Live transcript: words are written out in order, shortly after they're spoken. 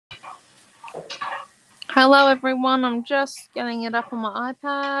Hello everyone, I'm just getting it up on my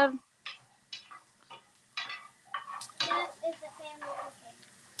iPad.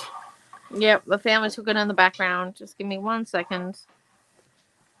 Yep, the family's cooking in the background. Just give me 1 second.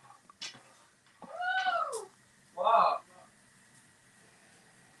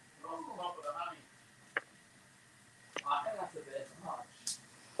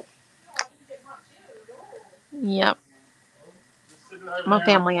 Yep. My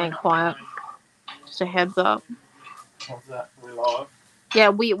family ain't quiet. Just a heads up. What's that? Are we live? Yeah,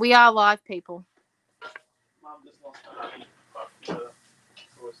 we are live people. Mum just lost her honey. Soy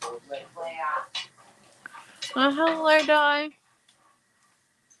sauce. Oh, hello, Di.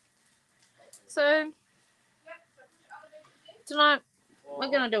 So, tonight we're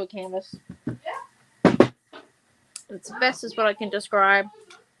going to do a canvas. It's best is what I can describe.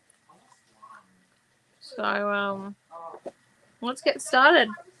 So, let's get started.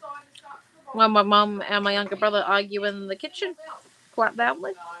 Well, my mum and my younger brother argue in the kitchen quite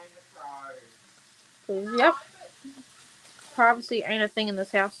loudly. Yep. Privacy ain't a thing in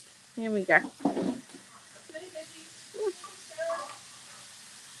this house. Here we go.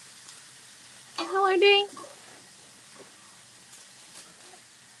 Hello, Dee.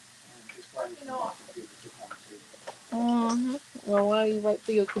 Well, while you wait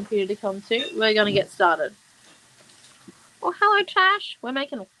for your computer to come to, we're going to get started. Oh, hello, Tash. We're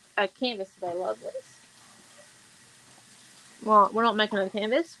making a canvas today, lovelies. Well, we're not making a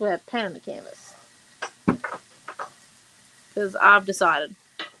canvas. We're painting the canvas. Because I've decided.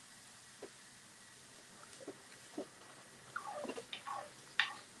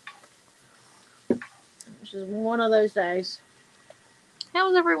 Which is one of those days. How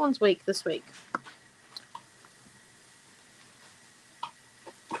was everyone's week this week?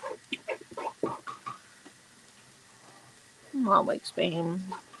 My week's been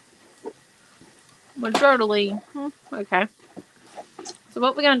majority okay. So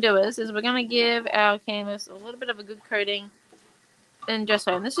what we're going to do is we're going to give our canvas a little bit of a good coating in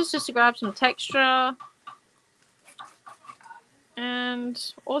gesso. And this is just to grab some texture.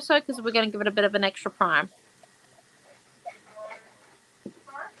 And also because we're going to give it a bit of an extra prime.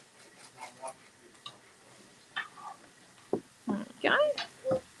 Okay.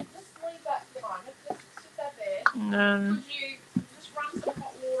 And then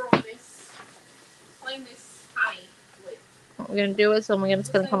what we're going to do is we're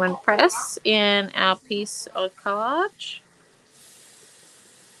just going to come and press in our piece of collage.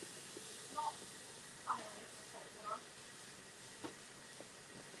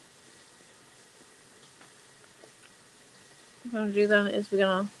 What we're going to do then is we're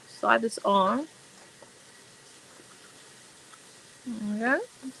going to slide this on. Okay.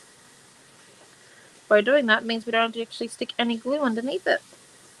 By doing that means we don't actually stick any glue underneath it.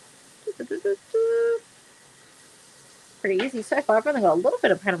 Pretty easy so far. I've only got a little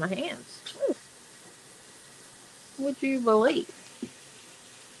bit of paint on my hands. Ooh. Would you believe?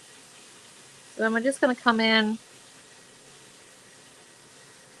 So then we're just going to come in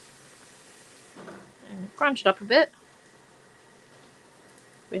and crunch it up a bit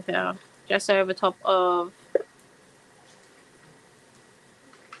with our gesso over top of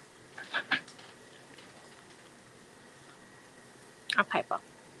our paper.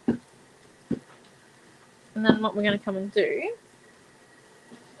 And then what we're going to come and do is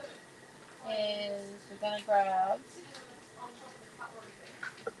we're going to grab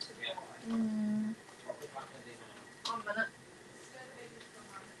one minute.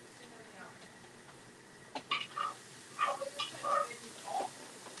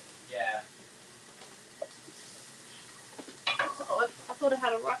 Yeah. Oh, I thought I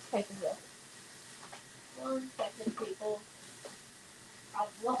had a rice paper here. 1 second, people.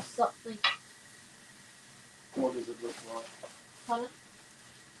 I've lost something. What does it look like? Pardon?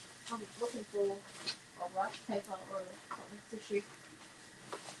 I'm looking for a rice paper or something tissue.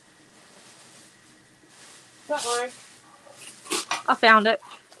 Don't worry. I found it.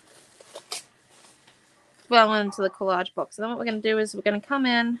 Well into the collage box. And then what we're going to do is we're going to come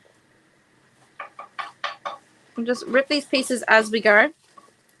in and just rip these pieces as we go.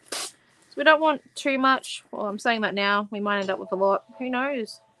 So we don't want too much. Well, I'm saying that now. We might end up with a lot. Who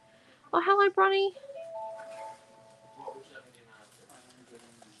knows? Oh, hello, Bronny.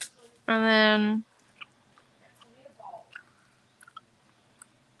 And then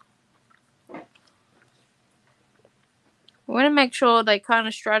we're going to make sure they kind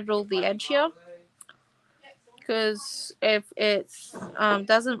of straddle the edge here. Because if it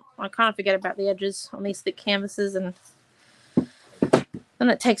doesn't, I kind of forget about the edges on these thick canvases. And then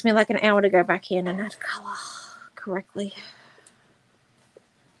it takes me like an hour to go back in and add colour correctly.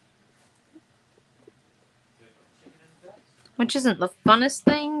 which isn't the funnest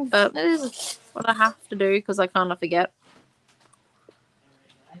thing, but it is what I have to do because I kind of forget.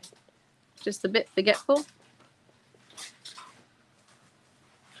 Just a bit forgetful.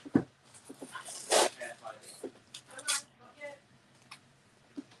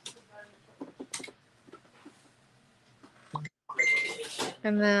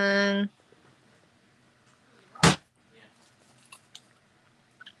 And then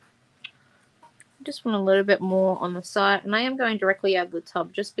just want a little bit more on the side, and I am going directly out of the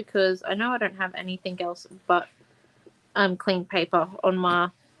tub just because I know I don't have anything else but clean paper on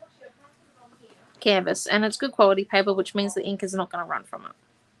my canvas, and it's good quality paper, which means the ink is not going to run from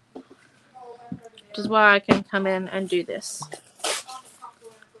it, which is why I can come in and do this.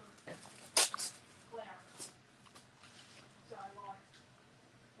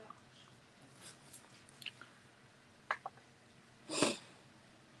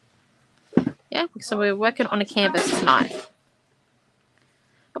 Yeah, so we're working on a canvas tonight.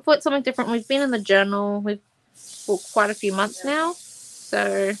 I thought something different. We've been in the journal for quite a few months now,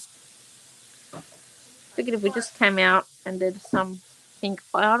 so figured if we just came out and did something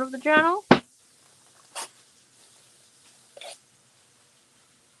out of the journal,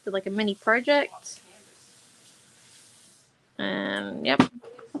 did like a mini project, and yep.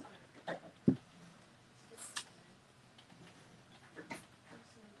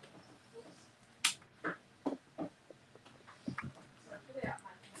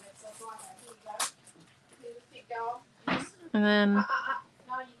 And then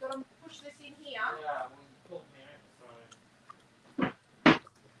No, you got to push this in here. Yeah, we pulled me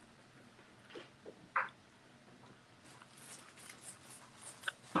out,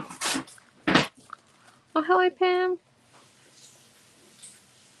 oh, hello, Pam.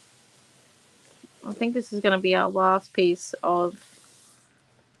 I think this is going to be our last piece of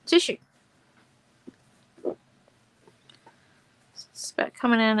tissue. It's about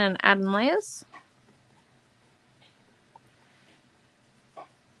coming in and adding layers.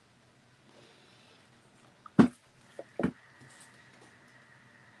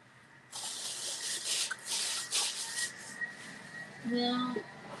 Now,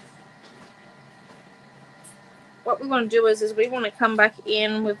 what we want to do is we want to come back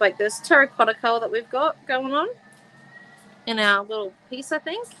in with like this terracotta color that we've got going on in our little piece, I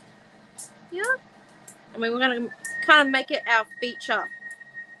think. Yeah. I mean, we're going to kind of make it our feature.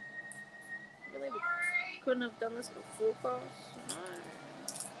 Really, we couldn't have done this before, guys. No.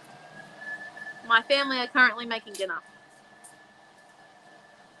 My family are currently making dinner.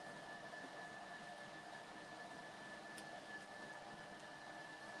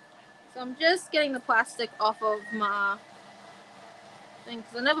 So I'm just getting the plastic off of my thing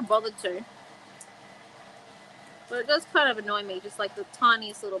because I never bothered to. But it does kind of annoy me, just like the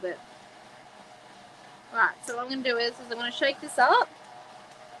tiniest little bit. Right, so what I'm going to do is I'm going to shake this up.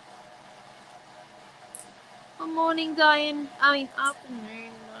 Good morning, Diane. I mean,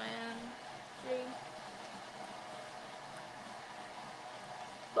 afternoon, Diane. Gee.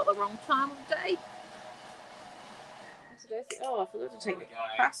 Got the wrong time of day. Oh, I forgot to take the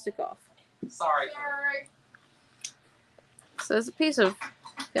plastic off. Sorry. So there's a piece of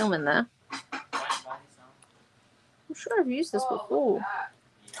film in there. I'm sure I've used this before.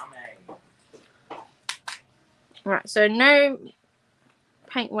 Right, so no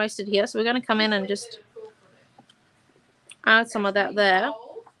paint wasted here. So we're going to come in and just add some of that there.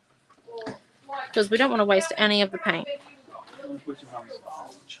 Because we don't want to waste any of the paint.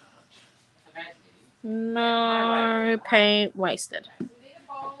 No paint wasted.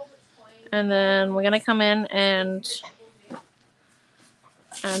 And then we're going to come in and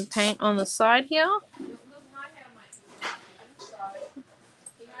paint on the side here.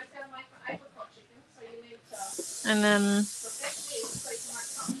 And then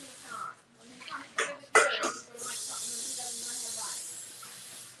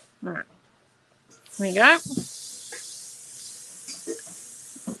alright. There we go.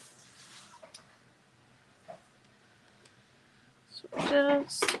 So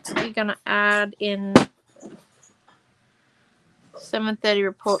just we're gonna add in 7:30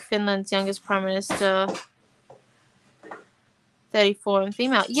 report Finland's youngest prime minister 34 and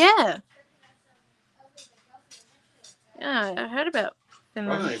female. Yeah. Yeah, I heard about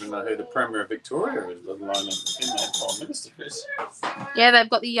Finland. I don't even know who the Premier of Victoria is, let alone the female Prime Minister is. Yeah, they've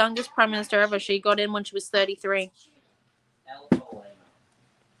got the youngest prime minister ever. She got in when she was 33.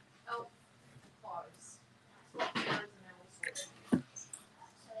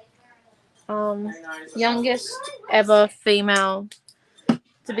 Youngest ever female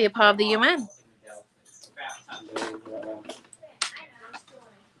to be a part of the UN.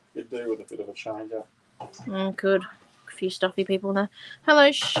 Could do with a bit of a change up. Good. few stuffy people in there.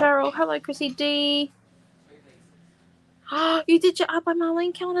 Hello, Cheryl. Hello, Chrissy D. Oh, you did your Art by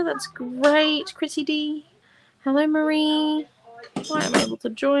Marlene calendar. That's great, Chrissy D. Hello, Marie. I am able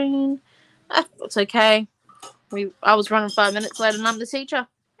to join. That's okay. I was running 5 minutes later and I'm the teacher.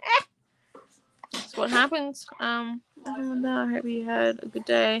 That's what happens. I hope you had a good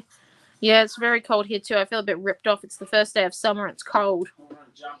day. Yeah, it's very cold here too. I feel a bit ripped off. It's the first day of summer. It's cold.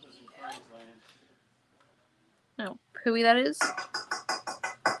 Oh, pooey that is.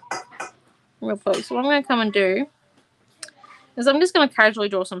 Real close. So what I'm going to come and do is I'm just going to casually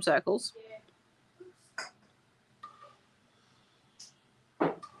draw some circles.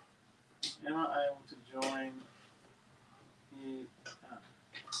 Am I able to join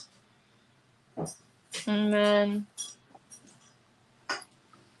the... And then...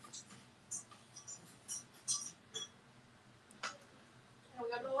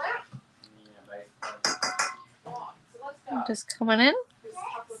 I'm just coming in.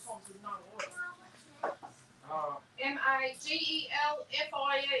 MAGELFIE.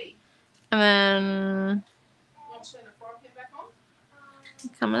 And then...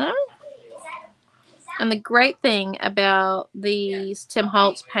 coming in. And the great thing about these Tim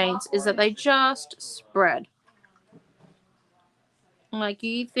Holtz paints is that they just spread. Like,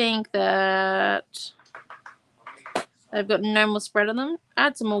 you think that they've got no more spread on them,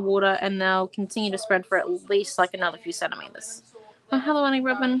 add some more water and they'll continue to spread for at least like another few centimeters. Oh, hello, Annie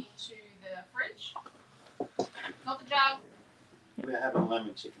Robin. Not the jug. We're having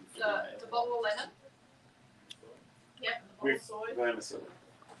lemon chicken for dinner. The bottle of lemon. Yep, the bottle of soy. Vermicelli.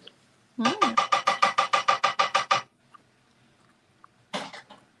 Mm.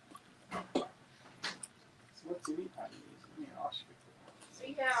 So what's in it? Let me ask you.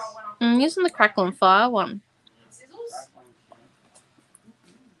 See how when I'm using the Crackle and Fire one. sizzles?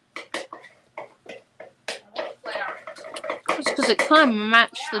 Just because it kind of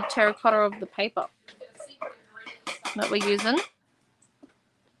matched the terracotta of the paper that we're using.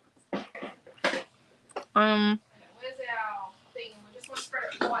 Where's our thing? We just want to spread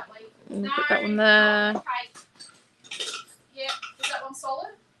it lightly. Put that one there. Okay. Yep. Is that one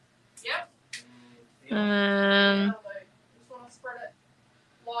solid? Yep. And Just want to spread it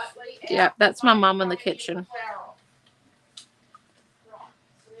lightly. yeah, that's my mum in the kitchen. Right. So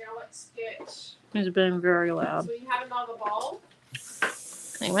now let's get. It's been very loud. So you have another bowl.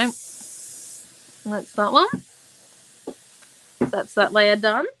 Anyway, that's that one. That's that layer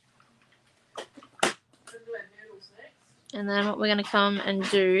done. And then what we're going to come and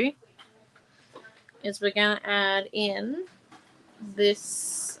do is we're going to add in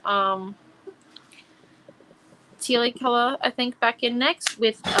this tealy color, I think, back in next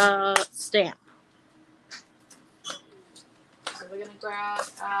with a stamp. So we're going to grab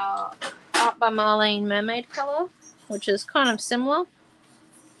our Art by Marlene Mermaid color, which is kind of similar.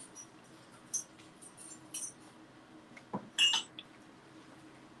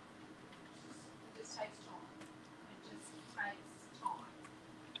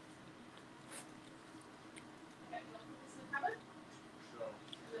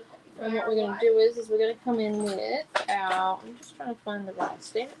 And what we're going to do is we're going to come in with our, I'm just trying to find the right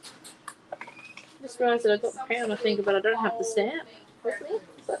stamp. I just realised that I've got the pen on my finger, but I don't have the stamp with me.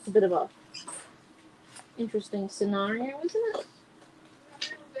 So that's a bit of a interesting scenario, isn't it?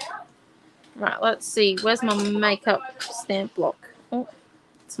 Right, let's see. Where's my makeup stamp block? Oh,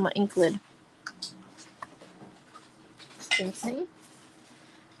 it's my ink lid. You can see.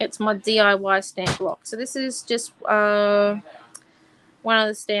 It's my DIY stamp block. So this is just one of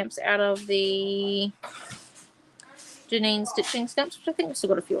the stamps out of the Janine stitching stamps, which I think we've still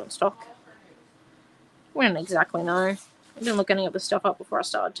got a few in stock. We don't exactly know. I didn't look any of the stuff up before I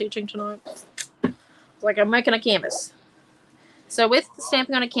started teaching tonight. It's like I'm making a canvas. So with the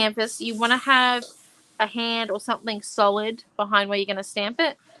stamping on a canvas, you want to have a hand or something solid behind where you're going to stamp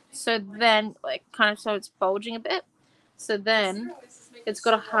it. So then, like, kind of so it's bulging a bit. So then it's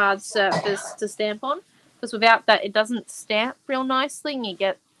got a hard surface to stamp on. Because without that, it doesn't stamp real nicely, and you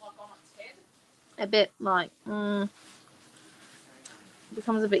get a bit like, it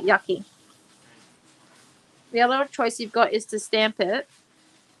becomes a bit yucky. The other choice you've got is to stamp it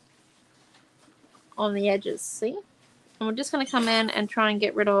on the edges, see? And we're just going to come in and try and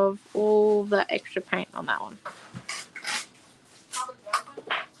get rid of all the extra paint on that one.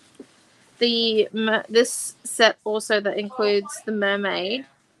 This set also that includes the mermaid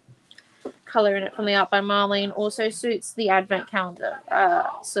color in it from the Art by Marlene also suits the advent calendar.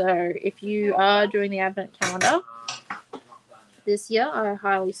 So if you are doing the advent calendar this year, I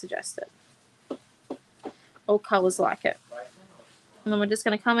highly suggest it. All colors like it. And then we're just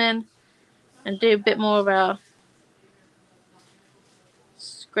going to come in and do a bit more of our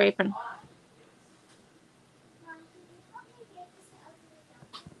scraping.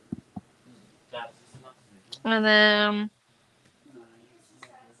 And then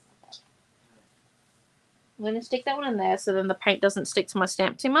I'm going to stick that one in there so then the paint doesn't stick to my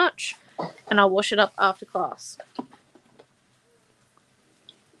stamp too much. And I'll wash it up after class.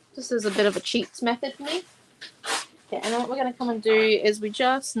 This is a bit of a cheats method for me. Okay, and then what we're going to come and do is we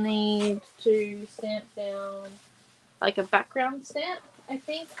just need to stamp down like a background stamp, I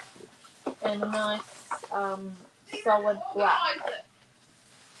think. And a nice solid black.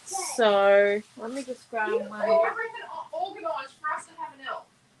 So let me just grab one. Everything organised for us to have an elf.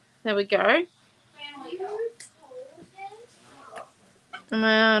 There we go. Family elf. And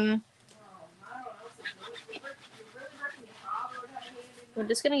then we're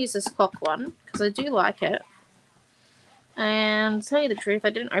just going to use this clock one because I do like it. And to tell you the truth, I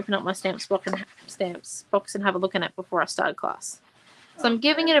didn't open up my stamps box and have a look in it before I started class. So I'm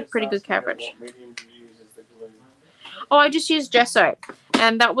giving it a pretty good coverage. Oh, I just used gesso.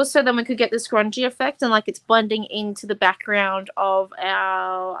 And that was so then we could get this grungy effect and like it's blending into the background of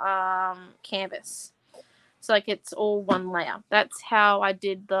our canvas. So like it's all one layer. That's how I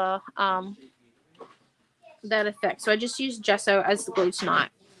did the that effect. So I just used gesso as the glue tonight.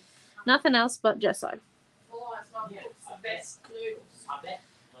 Nothing else but gesso.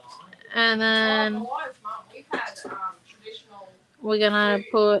 And then we're gonna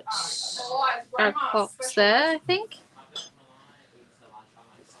put our clocks there, I think.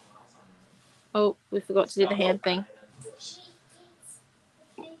 Oh, we forgot to do the hand thing.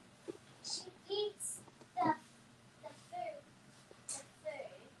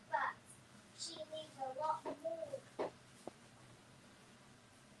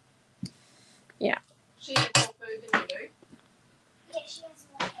 Yeah. She eats more food than you do. Yeah, she has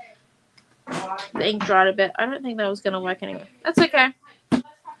more food. The ink dried a bit. I don't think that was going to work anyway. That's okay. I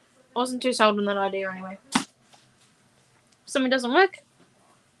wasn't too sold on that idea anyway. If something doesn't work,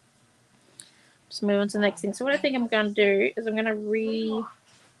 just move on to the next thing. So what I think I'm going to do is I'm going to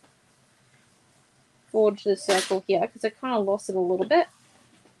reforge the circle here because I kind of lost it a little bit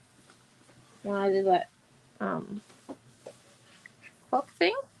when I did that clock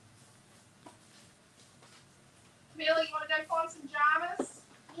thing. Billy, you want to go find some pajamas?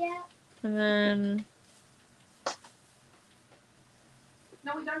 Yeah. And then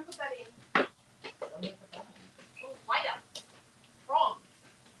No, we don't put that in. Oh, later. Wrong.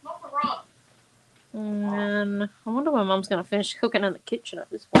 Not the wrong. And then I wonder when Mum's going to finish cooking in the kitchen at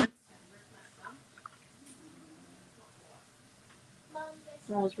this point. Mum,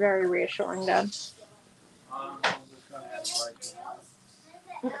 That was very reassuring, Dad. I'm just gonna have like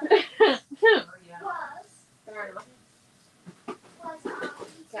was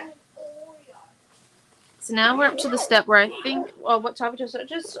eating an Oreo. So now we're up to the step where I think, well, what type of gesso?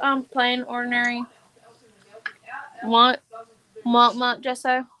 Just plain, ordinary, what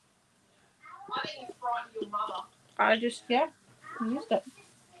gesso. I think you frightened your mother. I just, yeah, I used it.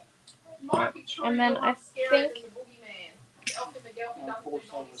 Might be true, And then you're I not scarier think- than the boogeyman. Elf in the Gelfie doesn't do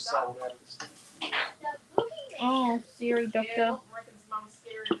unfortunately naughty was stuff. sold out of the store. The boogeyman. Oh, Siri, Yeah, doctor. Mum reckons Mum's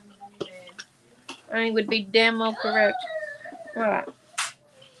scarier than the boogeyman. I think would be damn well correct. Alright.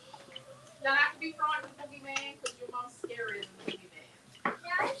 Don't have to be frightened of the boogeyman because your mum's scarier than the boogeyman. No,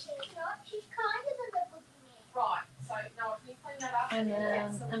 she's not. She's kinder than the boogeyman. Right, so now can you clean that up? And get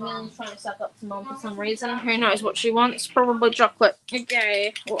then some, I'm going to try and suck up to Mum for some some reason. Who knows what she wants? Probably chocolate.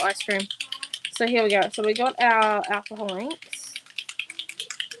 Okay. Or ice cream. So here we go. So we got our alcohol inks.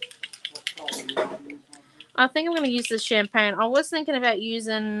 I think I'm going to use this champagne. I was thinking about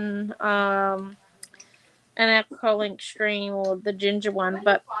using an alcohol ink stream or the ginger one,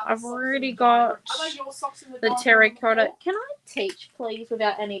 but I've already got Are those your socks in the dining room terracotta. floor? Can I teach, please,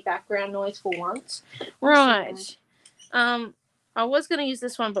 without any background noise for once? Right. I was going to use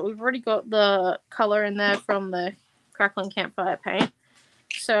this one, but we've already got the color in there from the crackling campfire paint.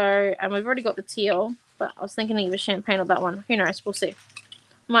 So, and we've already got the teal, but I was thinking either champagne or that one. Who knows? We'll see.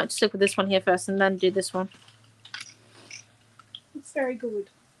 Might stick with this one here first and then do this one. It's very good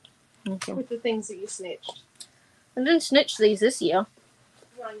Okay. with the things that you snitched. I didn't snitch these this year.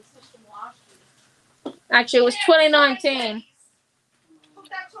 Well, you snitched them last year. Actually, it was 2019. Put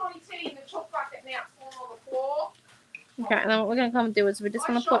that tiny tea in the chalk bucket now. It's falling on the floor. Okay, and then what we're going to come and do is we're just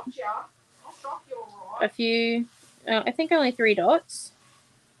going to put I shocked you all a right. few, I think only 3 dots.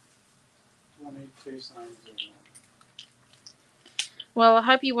 I need 2 signs of that. Well, I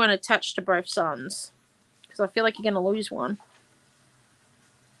hope you weren't attached to both suns, because I feel like you're going to lose one.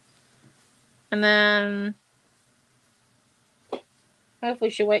 And then hopefully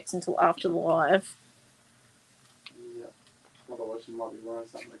she waits until after the live. Yep. Well, Otherwise, you might be wearing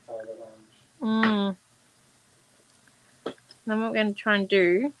something that colour that orange. Then what we're going to try and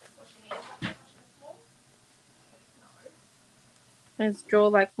do is draw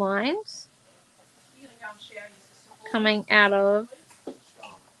like lines coming out of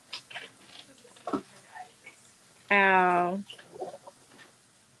our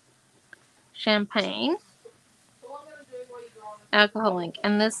champagne alcohol ink,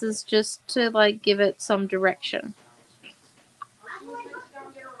 and this is just to like give it some direction.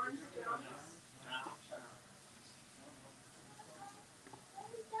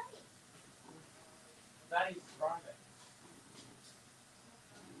 That is Friday.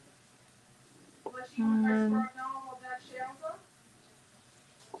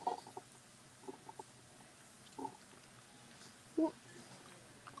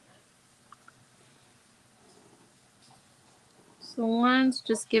 So the line's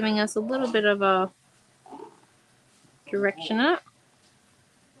just giving us a little bit of a direction up.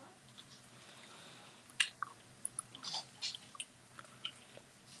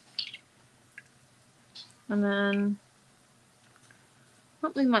 And then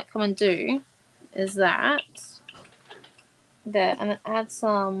what we might come and do is that there, and then add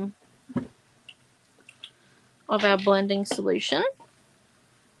some of our blending solution.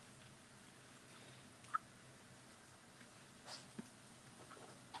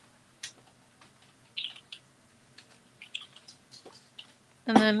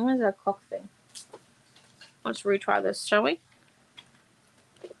 And then where's our clock thing? Let's retry this, shall we?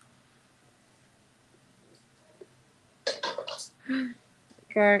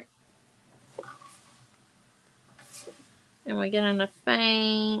 Go. And we're getting a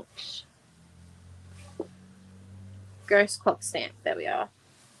faint ghost clock stamp. There we are.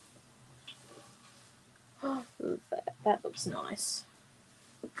 That looks nice.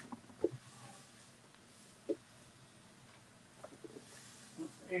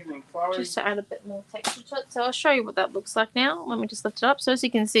 Evening, Chloe. Just to add a bit more texture to it. So I'll show you what that looks like now. Let me just lift it up. So as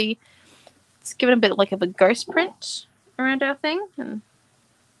you can see, it's given a bit like of a ghost print around our thing. And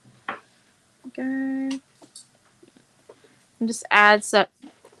go. And just adds that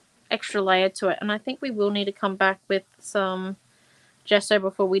extra layer to it. And I think we will need to come back with some gesso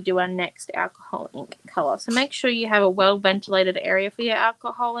before we do our next alcohol ink color. So make sure you have a well ventilated area for your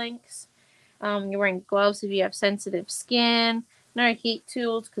alcohol inks. You're wearing gloves if you have sensitive skin. No heat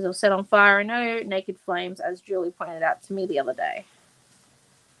tools because they'll set on fire. And no naked flames, as Julie pointed out to me the other day.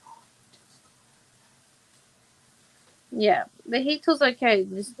 Yeah, the heat tool's okay.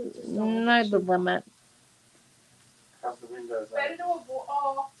 Just know the limit. Have the windows Better to avoid.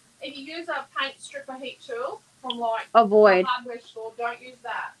 Oh, if you use a paint stripper heat tool from like Avoid. a hardware store, don't use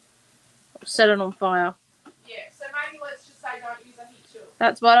that. Set it on fire. Yeah, so maybe let's just say don't use a heat tool.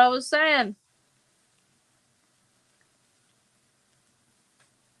 That's what I was saying.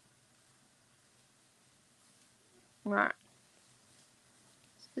 Right.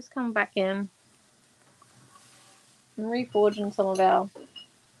 Let's just come back in and reforging some of our.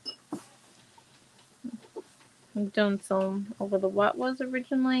 We've done some over the what was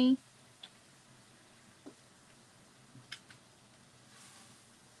originally.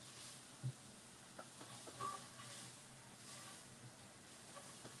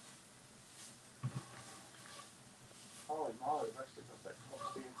 Holy moly, I've actually got that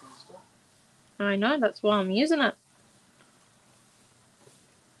clock stamp and stuff. I know, that's why I'm using it.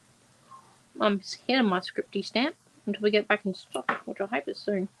 I'm scared of my scripty stamp until we get back in stock, which I hope is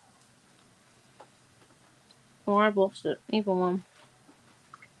soon. Or I've lost it, either one.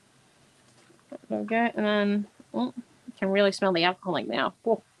 There we go, and then you can really smell the alcohol ink now.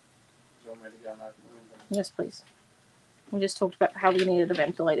 Whoa. Do you want me to go and open the window? Yes, please. We just talked about how we needed a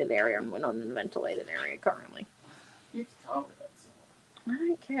ventilated area, and we're not in a ventilated area currently. You can tell me that. I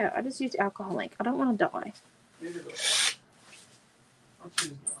don't care. I just use alcohol ink. I don't want to die. Neither do I. I'll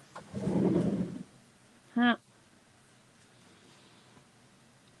choose one. Huh.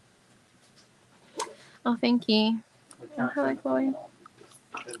 Oh, thank you. Oh, hello, Chloe. Then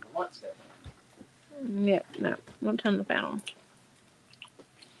the lights go on. Yeah, no, not turn the fan on.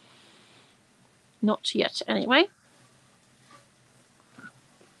 Not yet, anyway.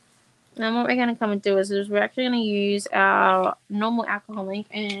 Now what we're going to come and do is we're actually going to use our normal alcohol ink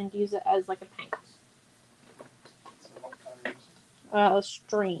and use it as like a paint. So what colour is it? A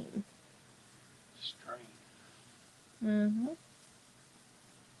stream. Stream.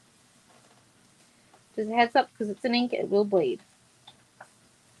 Just a heads up, because it's an ink, it will bleed.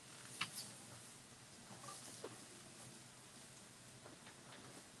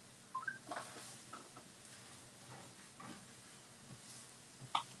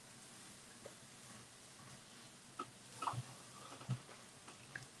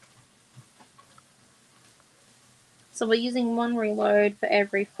 So we're using one reload for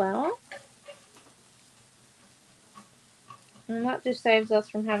every flower. And that just saves us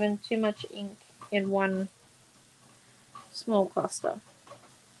from having too much ink in one small cluster.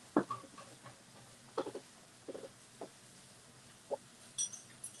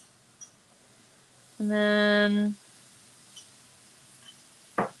 And then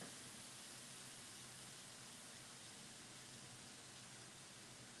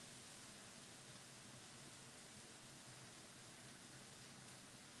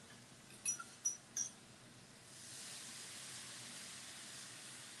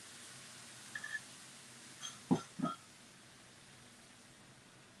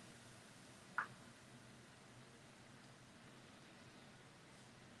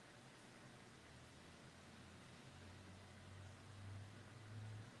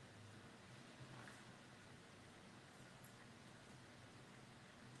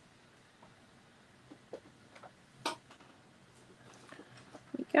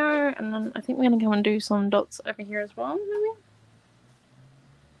we go, and then I think we're going to come and do some dots over here as well, maybe?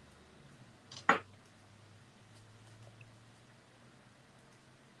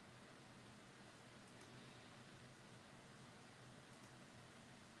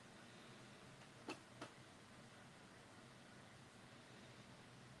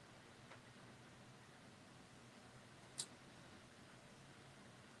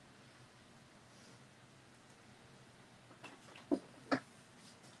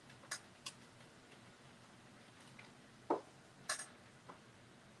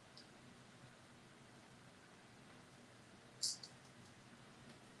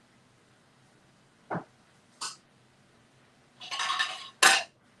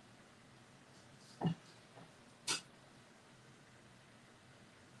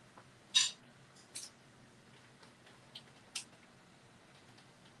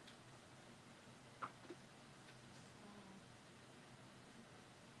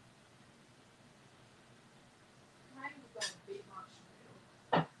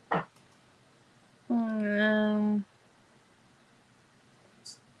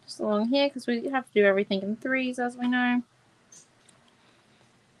 Just along here, because we have to do everything in threes, as we know.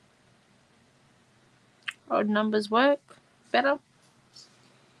 Odd numbers work better.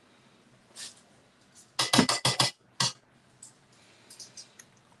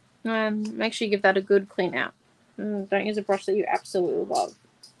 Make sure you give that a good clean out. Don't use a brush that you absolutely love.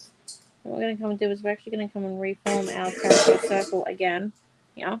 What we're going to come and do is we're actually going to come and reform our terracotta circle again.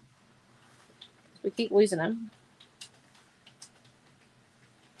 Yeah. We keep losing them.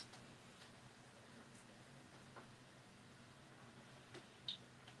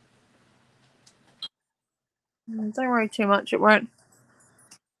 Don't worry too much, it won't.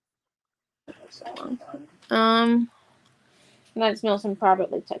 That's Milton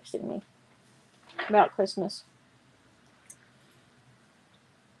privately texting me about Christmas.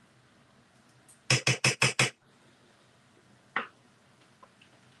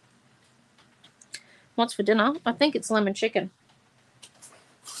 What's for dinner? I think it's lemon chicken.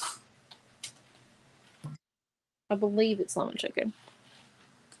 I believe it's lemon chicken.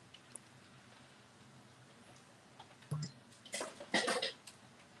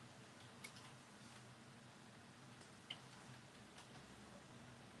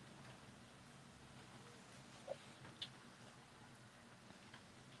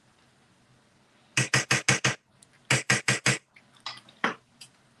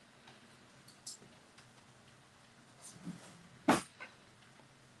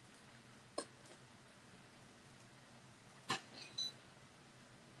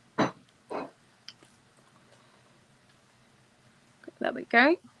 There we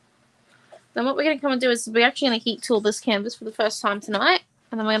go. Then what we're going to come and do is we're actually going to heat tool this canvas for the first time tonight.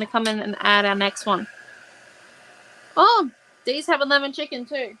 And then we're going to come in and add our next one. Oh, Dee's having lemon chicken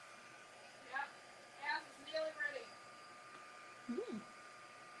too. Yep. Ours is nearly ready.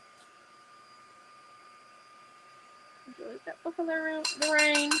 Enjoy that buffalo the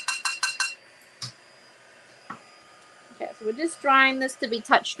rain. Okay, so we're just drying this to be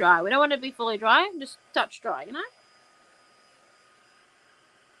touch dry. We don't want it to be fully dry, just touch dry, you know?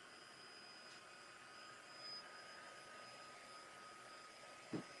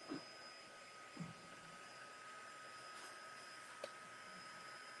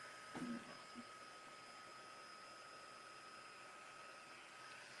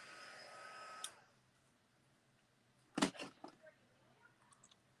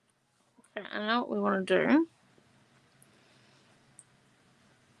 Okay, I know what we want to do.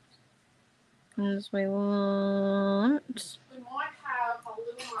 Is we want We might have a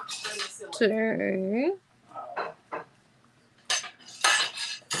little much penicillin. to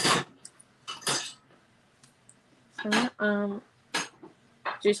so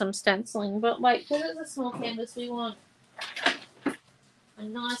do some stenciling. But like, because it's a small canvas, we want a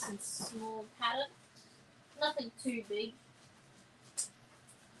nice and small pattern. Nothing too big.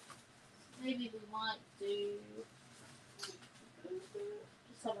 Maybe we might do.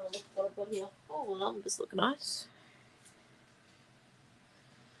 Just have a look what I've got here. Oh, the numbers look nice.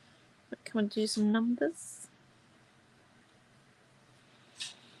 Come and do some numbers.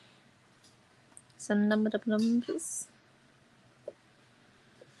 Some numbered up numbers.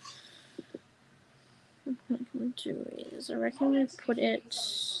 What can we do is, I reckon we put it.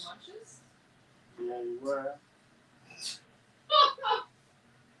 Yeah, you were.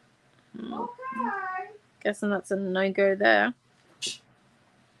 Guessing that's a no-go there.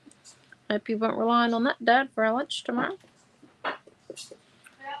 Hope you weren't relying on that, Dad, for our lunch tomorrow.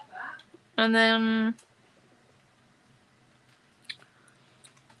 And then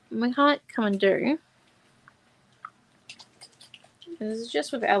we might come and do. This is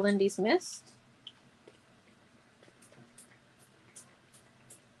just with our Lindy's Mist.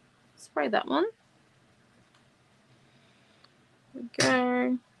 Spray that one. There we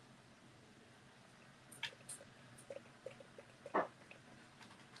go.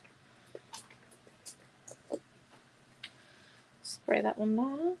 Spray that one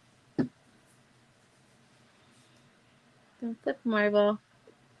there. Then flip them over.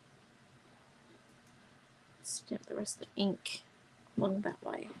 Stamp the rest of the ink along that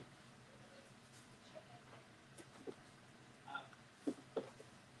way.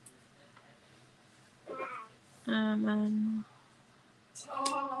 And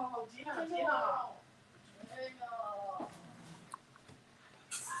Oh, Gina.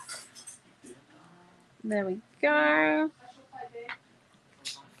 there we go.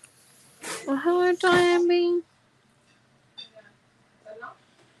 Well, hello, Diane. I'm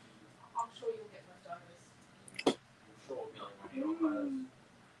sure you'll get leftovers.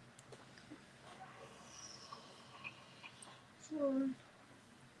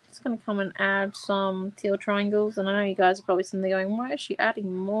 Just gonna come and add some teal triangles, and I know you guys are probably sitting there going, why is she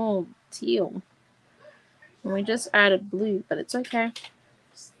adding more teal? And we just added blue, but it's okay.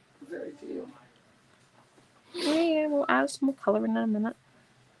 Very deal. Yeah, we'll add some more colour in a minute.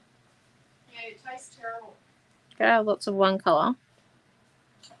 Yeah, it tastes terrible. Gotta have lots of one colour,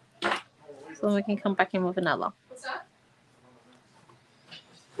 so then we can come back in with another. What's that?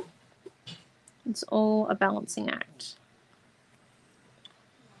 It's all a balancing act.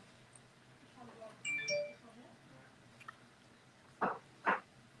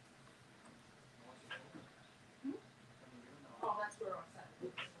 Oh, that's where I sat.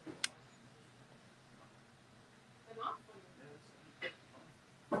 Enough?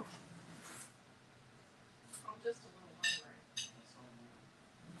 I'm just a little hungry.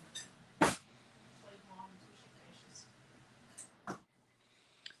 Leave mine until she finishes.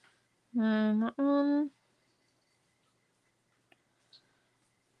 And that one.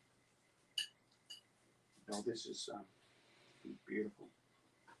 Oh, this is beautiful.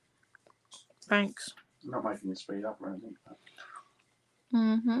 Thanks. I'm not making it speed up or anything.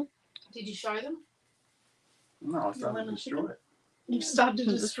 Mm-hmm. Did you show them? No, I started to destroy it. You started to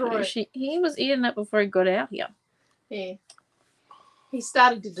destroy it. He was eating it before he got out here. Yeah. He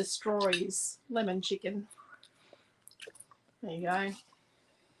started to destroy his lemon chicken. There you go.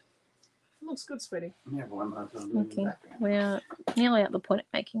 Looks good, sweetie. Yeah, well, I'm not doing Okay, that. we're nearly at the point of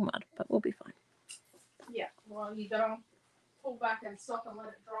making mud, but we'll be fine. Yeah, well, you gotta pull back and stop and let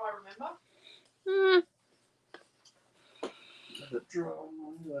it dry, remember? Let it dry,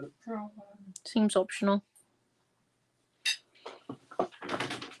 let it dry. Seems optional.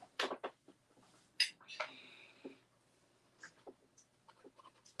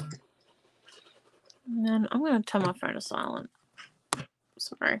 And then I'm going to turn my phone to silent.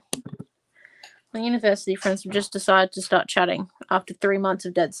 Sorry. My university friends have just decided to start chatting after 3 months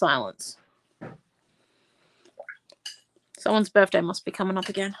of dead silence. Someone's birthday must be coming up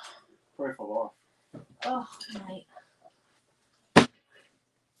again. Pray for life. Oh, mate.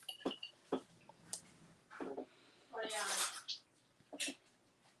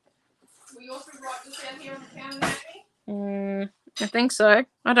 Will you also write this down here on the counter, Naomi? I think so.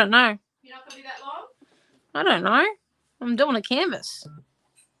 I don't know. You're not going to be that long? I don't know. I'm doing a canvas.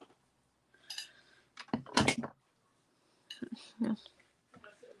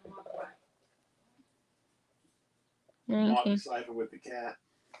 Might be safer with the cat.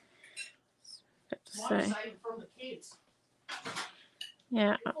 Might save it from the kids.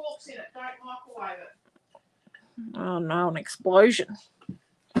 Yeah. Put forks in it, don't microwave it. Oh no, an explosion.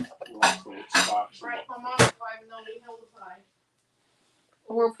 Break Break my microwave and they'll be hell to pay.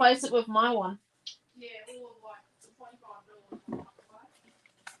 We'll replace it with my one. Yeah, all of like 25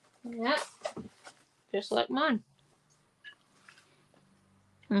 Yeah, just like mine.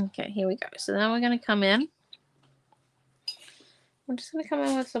 Okay, here we go. So now we're going to come in. I'm just going to come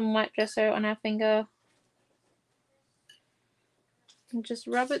in with some white gesso on our finger. And just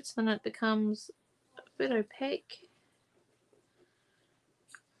rub it so that it becomes a bit opaque.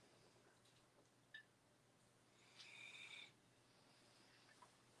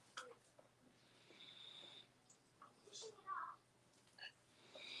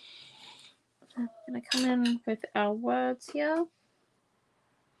 I'm going to come in with our words here.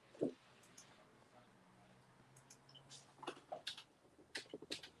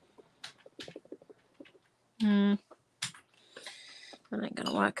 That ain't going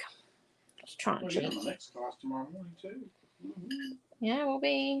to work. Just try and Well, cheat. you're on the next class tomorrow morning too. Yeah, we'll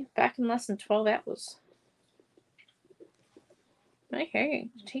be back in less than 12 hours. Okay,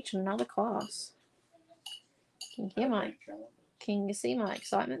 teach another class. Can you see my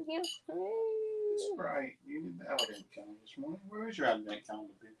excitement here? It's great. You did the advent calendar this morning. Where is your advent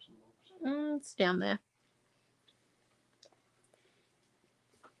calendar, Bibbs and Bobs? It's down there.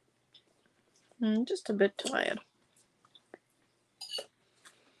 I'm just a bit tired.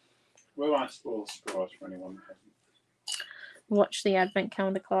 We won't spoil the surprise for anyone that hasn't. Watch the advent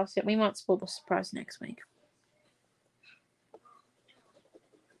calendar class yet. We might spoil the surprise next week.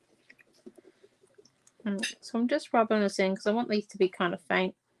 So I'm just rubbing this in because I want these to be kind of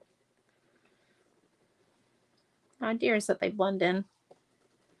faint. The idea is that they blend in.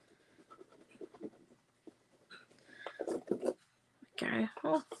 Okay.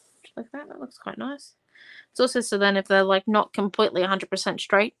 Oh, just like that. That looks quite nice. It's also so then if they're like not completely 100%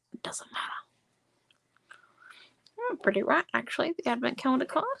 straight, it doesn't matter. Pretty right, actually, the advent calendar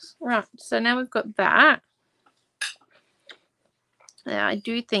class. Right, so now we've got that. Yeah, I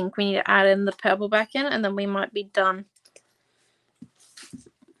do think we need to add in the purple back in, and then we might be done.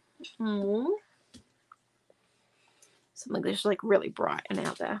 Something that's like really bright and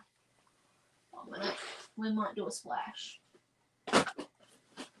out there. 1 minute. We might do a splash.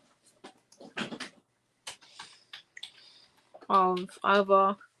 Of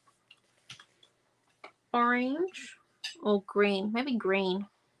either orange or green. Maybe green.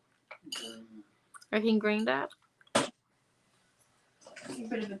 Reckon green, Dad? You're a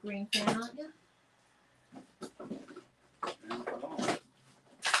bit of a green fan, aren't you?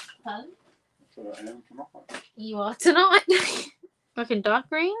 Pardon? You are tonight. Reckon dark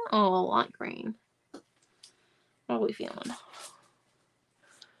green or light green? What are we feeling?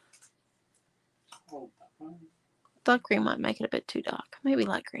 Dark green might make it a bit too dark. Maybe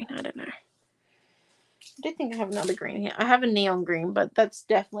light green. I don't know. I do think I have another green here. I have a neon green, but that's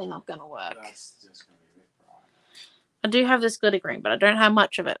definitely not going to work. That's just going to be a bit bright. I do have this glitter green, but I don't have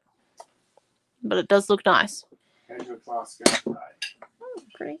much of it. But it does look nice. How's your class going today? Oh,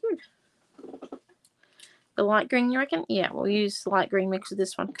 pretty good. The light green, you reckon? Yeah, we'll use light green mix with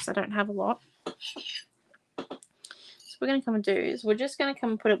this one because I don't have a lot. So what we're going to come and do is we're just going to come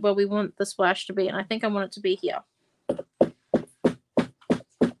and put it where we want the splash to be. And I think I want it to be here.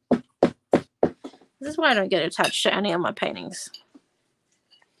 This is why I don't get attached to any of my paintings.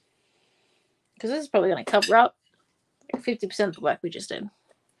 Because this is probably going to cover up like 50% of the work we just did.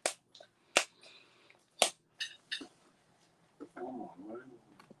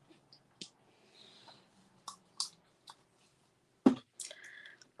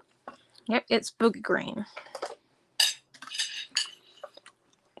 Yep, it's booger green.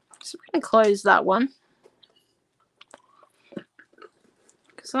 So we're going to close that one.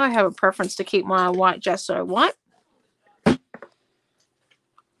 Because I have a preference to keep my white gesso white. And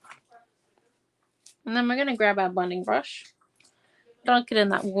then we're going to grab our blending brush. Dunk it in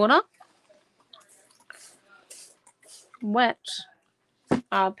that water. Wet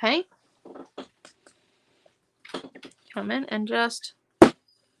our paint. Come in and just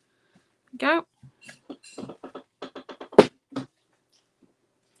go.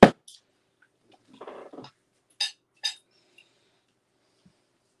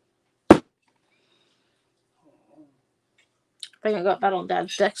 I think I got that on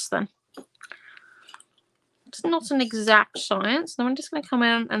Dad's desk then. It's not an exact science. Then I'm just going to come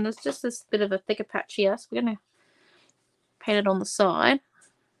in and there's just this bit of a thicker patch here. So we're going to paint it on the side.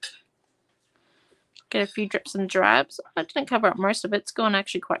 Get a few drips and drabs. I didn't cover up most of it. It's gone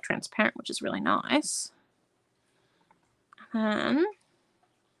actually quite transparent, which is really nice. And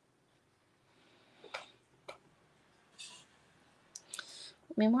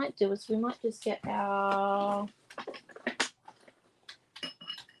what we might do is we might just get our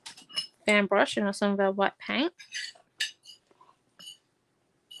fan brush and some of our white paint.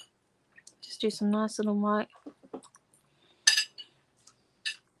 Just do some nice little white.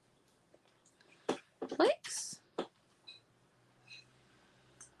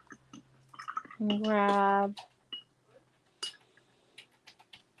 And grab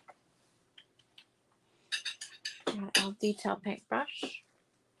our detail paintbrush.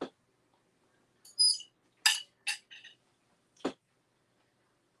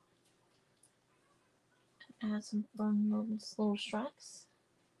 Add some fun little stripes.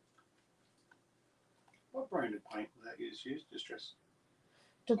 What brand of paint will that use? Distress.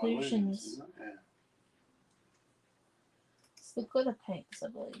 Delusions. Isn't it? Yeah. It's the glitter paints, I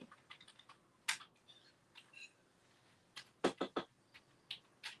believe.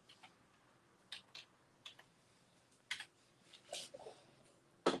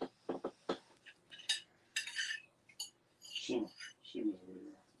 Shimmer's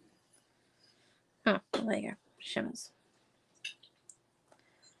really Oh, well, there you go. Shimmers.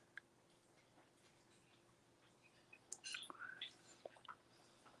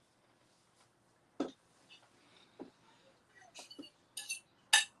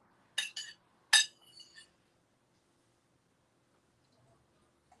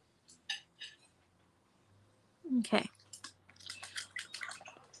 Okay.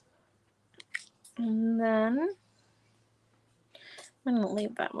 And then I'm going to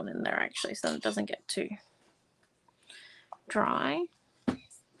leave that one in there actually so it doesn't get too dry. And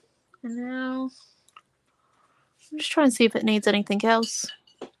now I'm just trying to see if it needs anything else.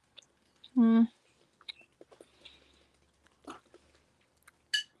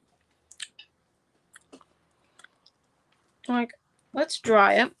 Like, let's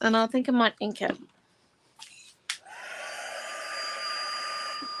dry it and I think I might ink it.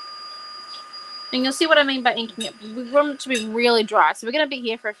 And you'll see what I mean by inking it. We want it to be really dry. So we're going to be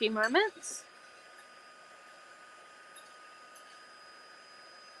here for a few moments.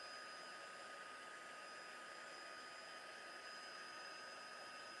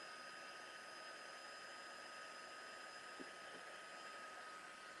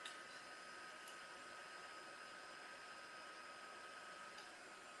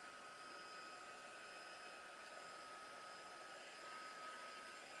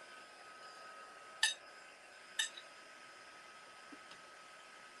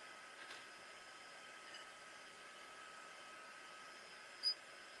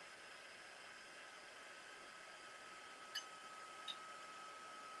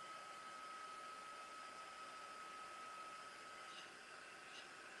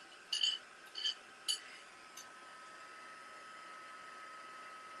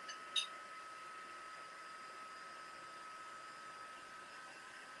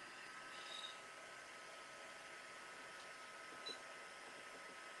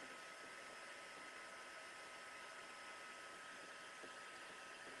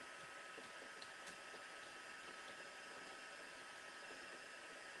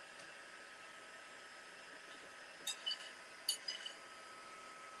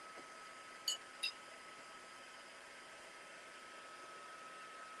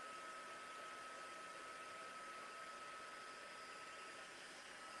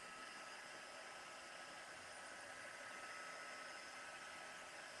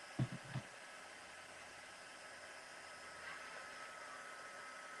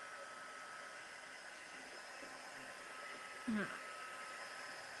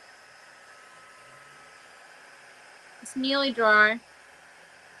 It's nearly dry.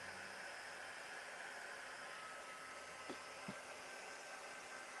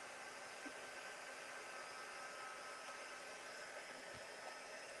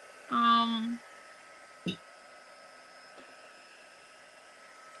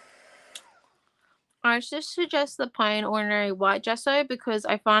 I just suggest the plain ordinary white gesso because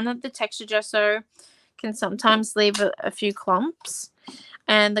I find that the texture gesso can sometimes leave a few clumps,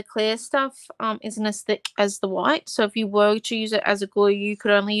 and the clear stuff isn't as thick as the white. So if you were to use it as a glue, you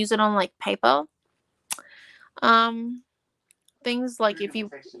could only use it on like paper. Things like if you,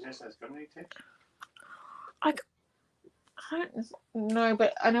 I don't know,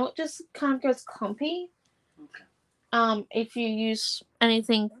 but I know it just kind of goes clumpy. Okay. If you use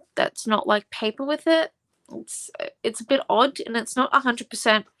anything that's not like paper with it, it's a bit odd, and it's not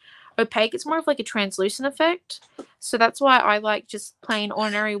 100% opaque. It's more of like a translucent effect. So that's why I like just plain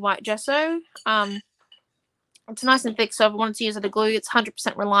ordinary white gesso. It's nice and thick, so if I wanted to use it as a glue, it's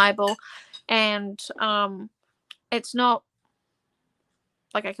 100% reliable, and it's not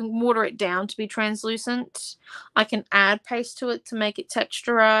like I can water it down to be translucent. I can add paste to it to make it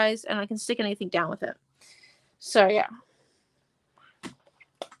texturized, and I can stick anything down with it. So yeah,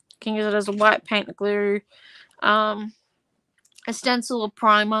 can use it as a white paint, a glue, a stencil, a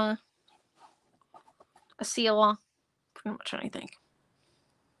primer, a sealer, pretty much anything.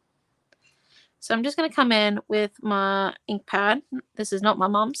 So I'm just going to come in with my ink pad. This is not my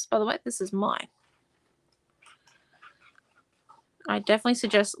mum's, by the way. This is mine. I definitely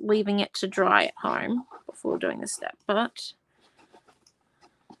suggest leaving it to dry at home before doing this step, but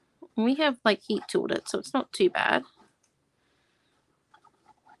we have like heat tooled it, so it's not too bad.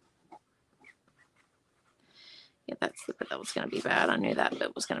 Yeah, that's the bit that was going to be bad. I knew that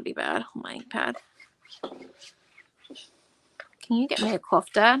bit was going to be bad on my ink pad. Can you get me a cloth,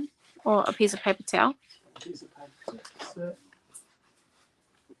 Dad? Or a piece of paper towel? Piece of paper. So,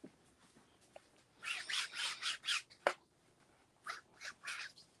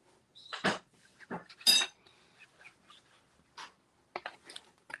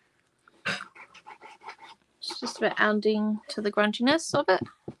 It's just about adding to the grunginess of it.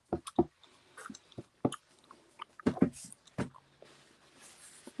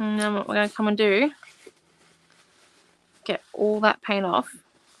 And then what we're going to come and do, get all that paint off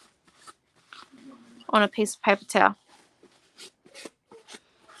on a piece of paper towel.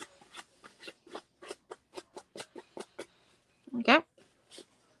 Okay.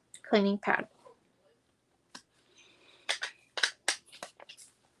 Cleaning pad.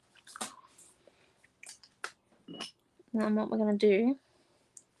 And then what we're going to do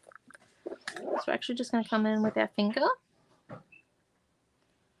is we're actually just going to come in with our finger.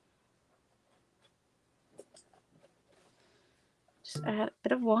 Just add a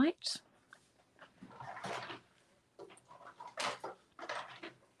bit of white.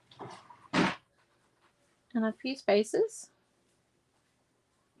 And a few spaces.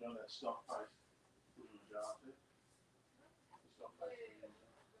 You know that stock price? Put in the jar too? The stock price put in the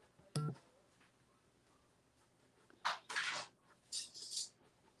jar.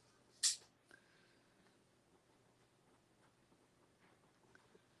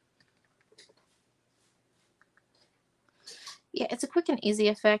 Yeah, it's a quick and easy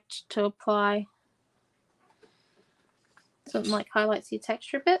effect to apply. Something like highlights your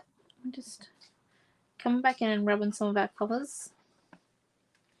texture a bit. Just coming back in and rubbing some of our colours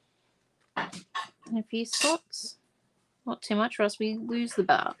in a few spots. Not too much, or else we lose the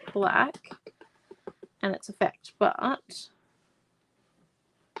black and its effect. But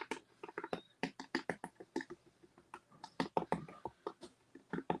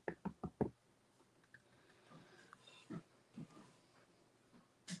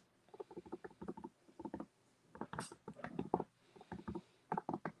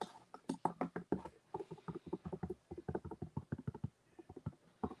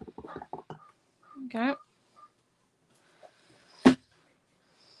okay.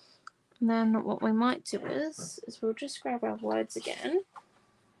 And then what we might do is we'll just grab our words again.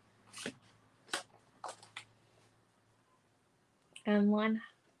 And line,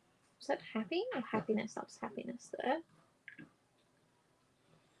 is that happy or happiness? That's happiness there.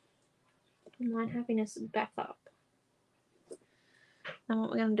 And line happiness back up. And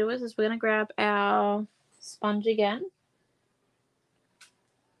what we're going to do is we're going to grab our sponge again.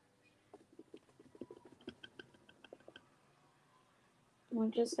 We're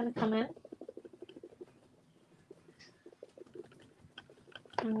just going to come in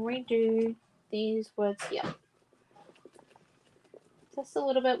and redo these words here. Just a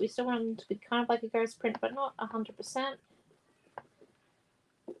little bit. We still want them to be kind of like a ghost print, but not 100%.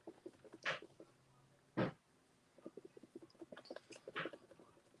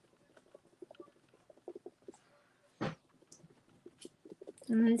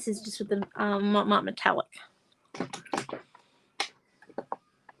 And this is just with the matte metallic.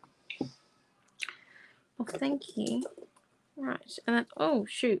 Oh, thank you. Right, and then, oh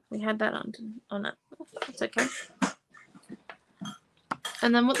shoot, we had that on it. Oh, that's okay.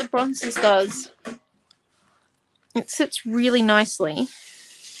 And then what the bronzes does, it sits really nicely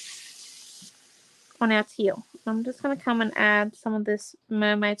on our teal. I'm just going to come and add some of this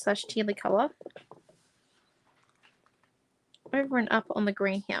mermaid / tealy colour over and up on the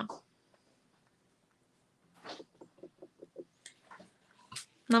green here.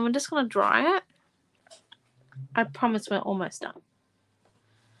 Now I'm just going to dry it. I promise we're almost done.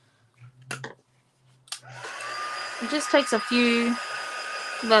 It just takes a few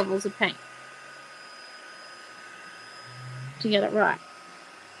levels of paint to get it right.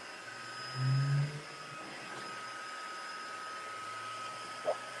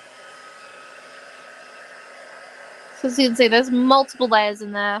 So as you can see, there's multiple layers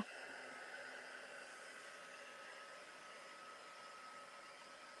in there.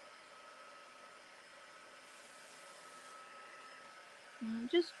 I'm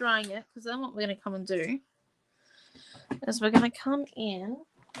just drying it, because then what we're going to come and do is we're going to come in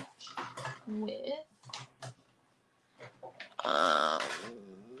with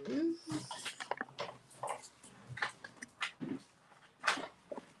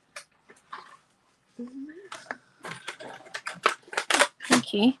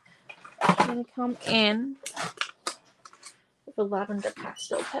Pinky. I'm going to come in with a lavender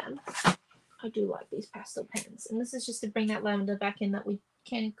pastel pen. I do like these pastel pens. And this is just to bring that lavender back in that we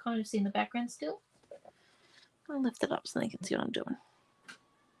can kind of see in the background still. I'll lift it up so they can see what I'm doing.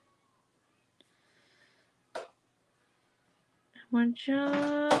 We're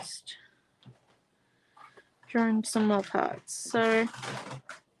just drawing some more parts. So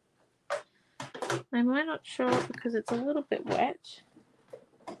I might not show it because it's a little bit wet.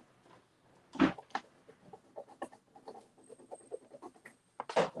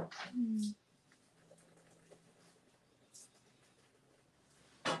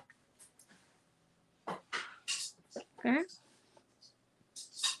 Okay.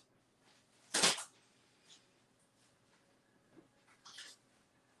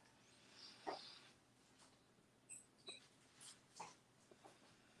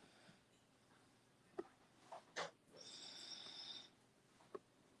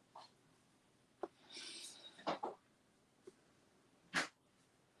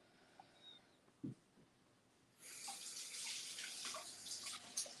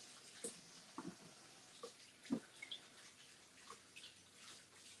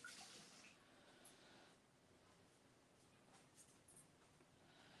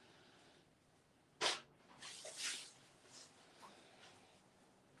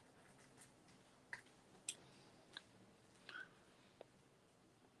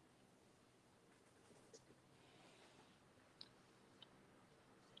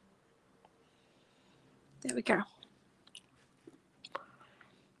 There we go.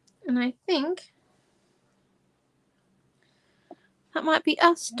 And I think that might be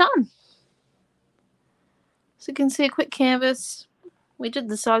us done. So you can see a quick canvas. We did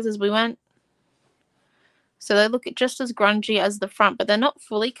the size as we went. So they look just as grungy as the front, but they're not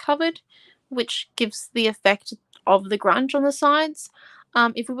fully covered, which gives the effect of the grunge on the sides.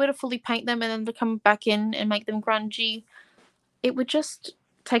 If we were to fully paint them and then to come back in and make them grungy, it would just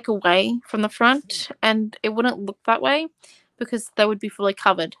take away from the front and it wouldn't look that way because they would be fully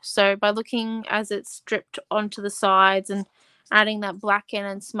covered. So by looking as it's stripped onto the sides and adding that black in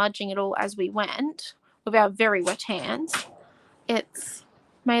and smudging it all as we went with our very wet hands, it's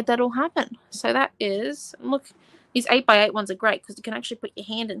made that all happen. So that is, look, these 8x8 ones are great because you can actually put your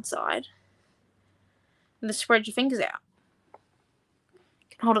hand inside and just spread your fingers out.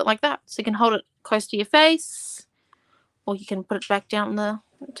 You can hold it like that. So you can hold it close to your face, or you can put it back down the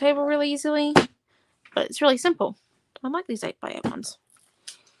table really easily. But it's really simple. I like these 8x8 ones.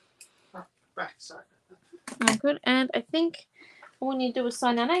 Back side. Oh, good. And I think all we need to do is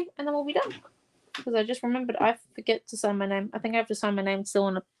sign our name and then we'll be done. Because I just remembered I forget to sign my name. I think I have to sign my name still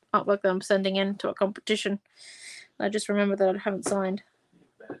on an artwork that I'm sending in to a competition. I just remembered that I haven't signed. You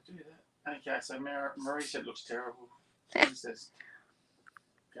better do that. Okay, so Marie said it looks terrible. She says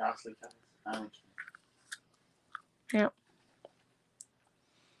ghastly colours. Yep.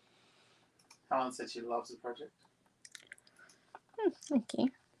 Helen said she loves the project. Thank you.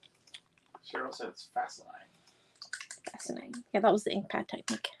 Cheryl said it's fascinating. Fascinating. Yeah, that was the ink pad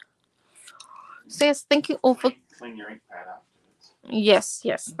technique. So yes, thank you all for... Clean your ink pad afterwards.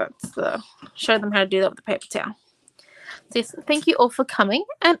 Yes, that's the... Show them how to do that with the paper towel. So yes, thank you all for coming.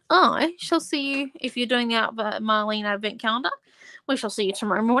 And I shall see you, if you're doing the Marlene Advent Calendar, we shall see you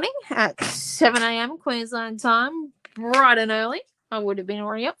tomorrow morning at 7 a.m. Queensland time, bright and early. I would have been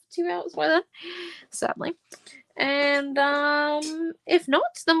already up for 2 hours by then, sadly. And if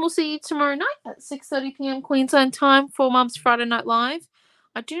not, then we'll see you tomorrow night at 6:30 p.m. Queensland time for Mum's Friday Night Live.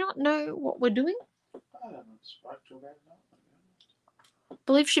 I do not know what we're doing. I haven't spoke to her about it. I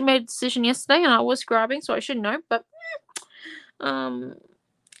believe she made a decision yesterday and I was scribing, so I should know, but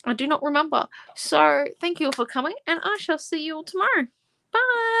I do not remember. So thank you all for coming and I shall see you all tomorrow.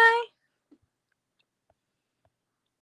 Bye.